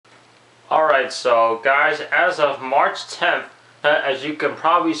Alright, so guys, as of March 10th, as you can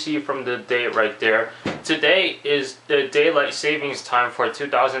probably see from the date right there, today is the daylight savings time for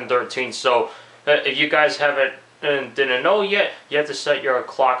 2013. So if you guys haven't didn't know yet, you have to set your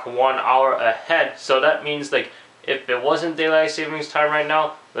clock 1 hour ahead. So that means, like, if it wasn't daylight savings time right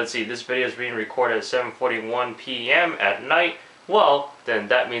now, let's see, this video is being recorded at 7:41 p.m. at night. Well, then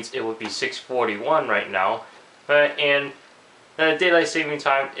that means it would be 6:41 right now, and daylight saving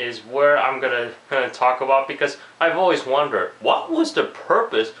time is where I'm gonna talk about, because I've always wondered what was the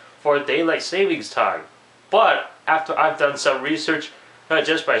purpose for daylight savings time. But after I've done some research,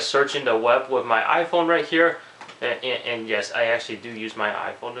 just by searching the web with my iPhone right here, and yes, I actually do use my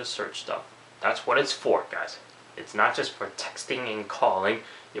iPhone to search stuff. That's what it's for, guys. It's not just for texting and calling.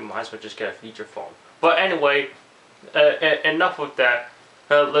 You might as well just get a feature phone. But anyway, enough with that.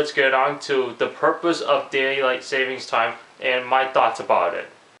 Let's get on to the purpose of daylight savings time and my thoughts about it.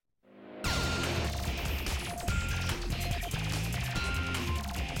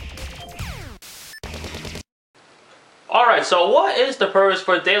 Alright, so what is the purpose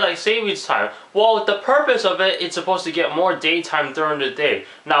for daylight savings time? Well, the purpose of it, it's supposed to get more daytime during the day.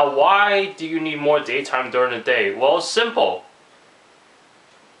 Now, why do you need more daytime during the day? Well, it's simple.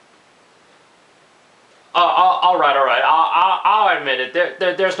 Alright, I'll admit it,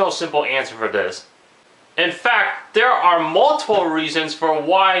 there's no simple answer for this. In fact, there are multiple reasons for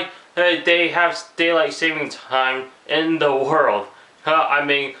why they have daylight saving time in the world. I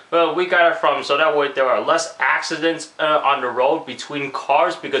mean, we got it from so that way there are less accidents on the road between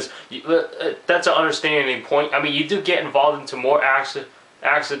cars, because that's an understanding point. I mean, you do get involved into more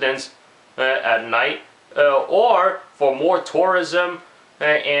accidents at night, or for more tourism,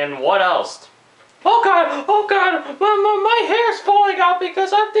 and what else? Oh god, my hair's falling out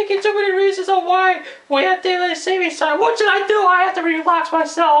because I'm thinking too many reasons of why we have daylight savings time. What should I do? I have to relax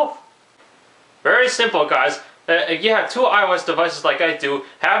myself. Very simple, guys. If you have two iOS devices like I do,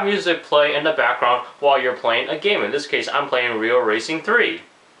 have music play in the background while you're playing a game. In this case, I'm playing Real Racing 3.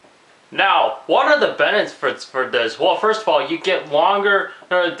 Now, what are the benefits for this? Well, first of all, you get longer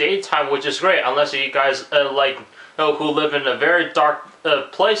daytime, which is great, unless you guys who live in a very dark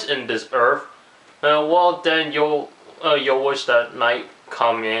place in this earth. Well, then you'll wish that night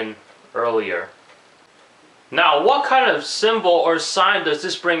come in earlier. Now, what kind of symbol or sign does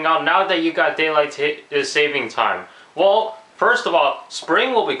this bring out now that you got daylight saving time? Well, first of all,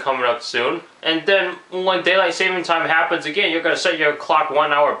 spring will be coming up soon, and then when daylight saving time happens again, you're gonna set your clock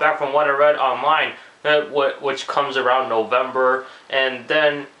 1 hour back from what I read online, which comes around November, and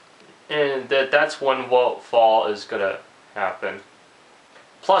then that's when fall is gonna happen.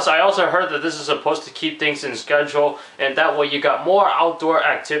 Plus, I also heard that this is supposed to keep things in schedule, and that way you got more outdoor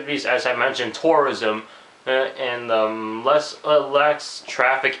activities, as I mentioned, tourism, and less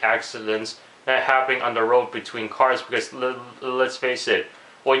traffic accidents happening on the road between cars. Because let's face it,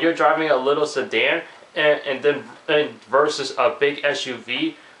 when you're driving a little sedan and then versus a big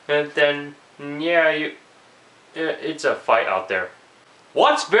SUV, and then yeah, it's a fight out there.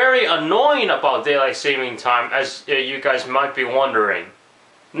 What's very annoying about daylight saving time, as you guys might be wondering.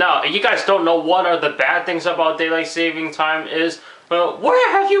 Now, if you guys don't know what are the bad things about daylight saving time is,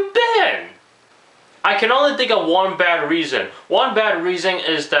 where have you been? I can only think of one bad reason. One bad reason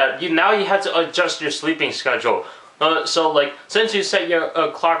is that now you have to adjust your sleeping schedule. So, like, since you set your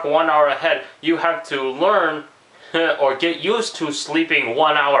clock 1 hour ahead, you have to learn or get used to sleeping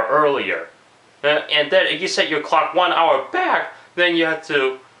 1 hour earlier. And then if you set your clock 1 hour back, then you have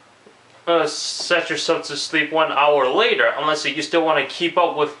to set yourself to sleep 1 hour later. Unless you still want to keep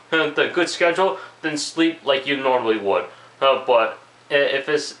up with the good schedule, then sleep like you normally would. But if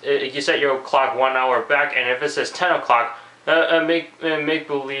you set your clock 1 hour back, and if it says 10 o'clock, make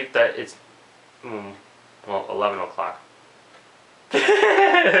believe that it's 11 o'clock.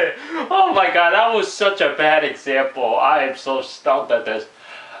 Oh my god, that was such a bad example. I am so stumped at this.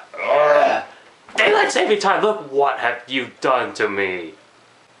 Daylight saving time, look what have you done to me.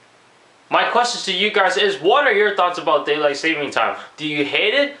 My question to you guys is, what are your thoughts about daylight saving time? Do you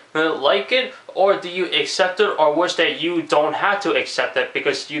hate it, like it, or do you accept it, or wish that you don't have to accept it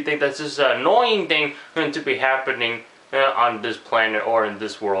because you think that this is an annoying thing to be happening on this planet or in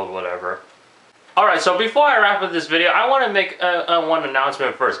this world, whatever? Alright, so before I wrap up this video, I want to make one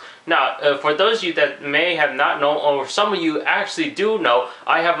announcement first. Now, for those of you that may have not known, or some of you actually do know,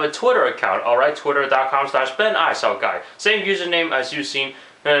 I have a Twitter account, alright? Twitter.com/BenISoutGuy. Same username as you've seen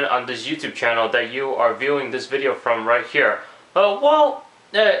on this YouTube channel that you are viewing this video from right here. My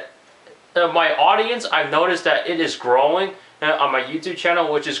audience, I've noticed that it is growing on my YouTube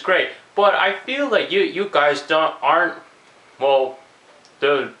channel, which is great. But I feel like you guys aren't, well,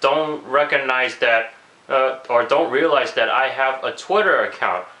 don't recognize that or don't realize that I have a Twitter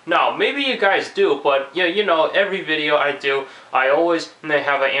account. Now, maybe you guys do, but yeah, you know, every video I do, I always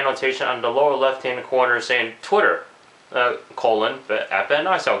have an annotation on the lower left-hand corner saying Twitter, colon, at Ben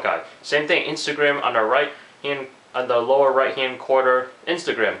Niceout Guy. Same thing, Instagram on the right-hand, on the lower right-hand corner,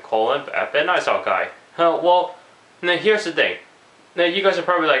 Instagram, colon, at Ben Niceout Guy. Well, now here's the thing. Now, you guys are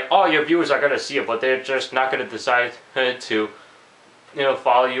probably like, oh, your viewers are going to see it, but they're just not going to decide to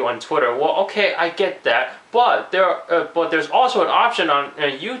follow you on Twitter. Well, okay, I get that, but there's also an option on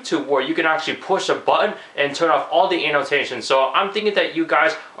YouTube where you can actually push a button and turn off all the annotations. So I'm thinking that you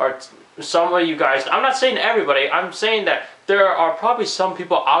guys are, some of you guys, I'm not saying everybody, I'm saying that there are probably some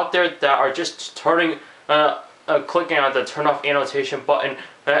people out there that are just turning, clicking on the turn off annotation button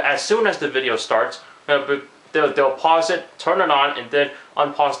as soon as the video starts. They'll pause it, turn it on, and then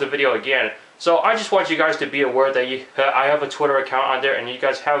unpause the video again. So I just want you guys to be aware that I have a Twitter account on there, and you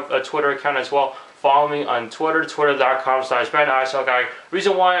guys have a Twitter account as well. Follow me on Twitter, twitter.com/BenNiceoutGuy.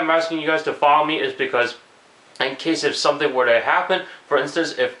 Reason why I'm asking you guys to follow me is because in case if something were to happen, for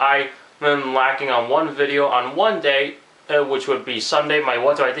instance, if I am lacking on one video on one day, which would be Sunday, my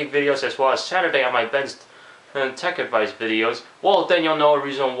What Do I Think videos, as well as Saturday on my Ben's Tech Advice videos, well, then you'll know a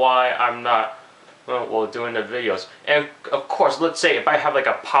reason why I'm not doing the videos. And of course, let's say if I have like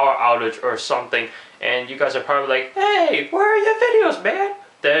a power outage or something, and you guys are probably like, hey, where are your videos, man?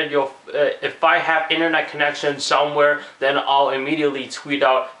 Then you'll, if I have internet connection somewhere, then I'll immediately tweet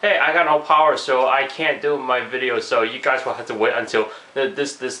out, hey, I got no power, so I can't do my videos, so you guys will have to wait until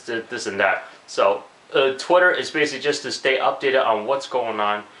this and that. So Twitter is basically just to stay updated on what's going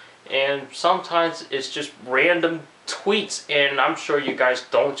on, and sometimes it's just random tweets, and I'm sure you guys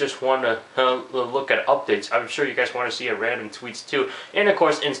don't just want to look at updates. I'm sure you guys want to see random tweets too. And of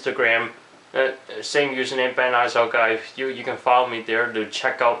course, Instagram, same username, Ben Niceout Guy. You can follow me there to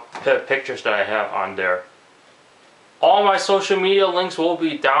check out pictures that I have on there. All my social media links will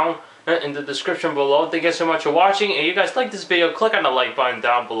be down in the description below. Thank you so much for watching, and you guys like this video, click on the like button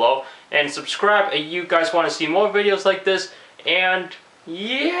down below and subscribe if you guys want to see more videos like this. And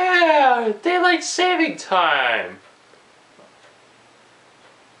yeah, daylight saving time.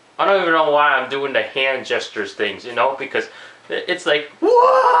 I don't even know why I'm doing the hand gestures things, because it's like,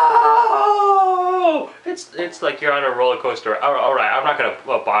 whoa! It's like you're on a roller coaster. Alright, I'm not going to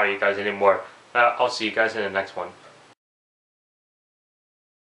bother you guys anymore. I'll see you guys in the next one.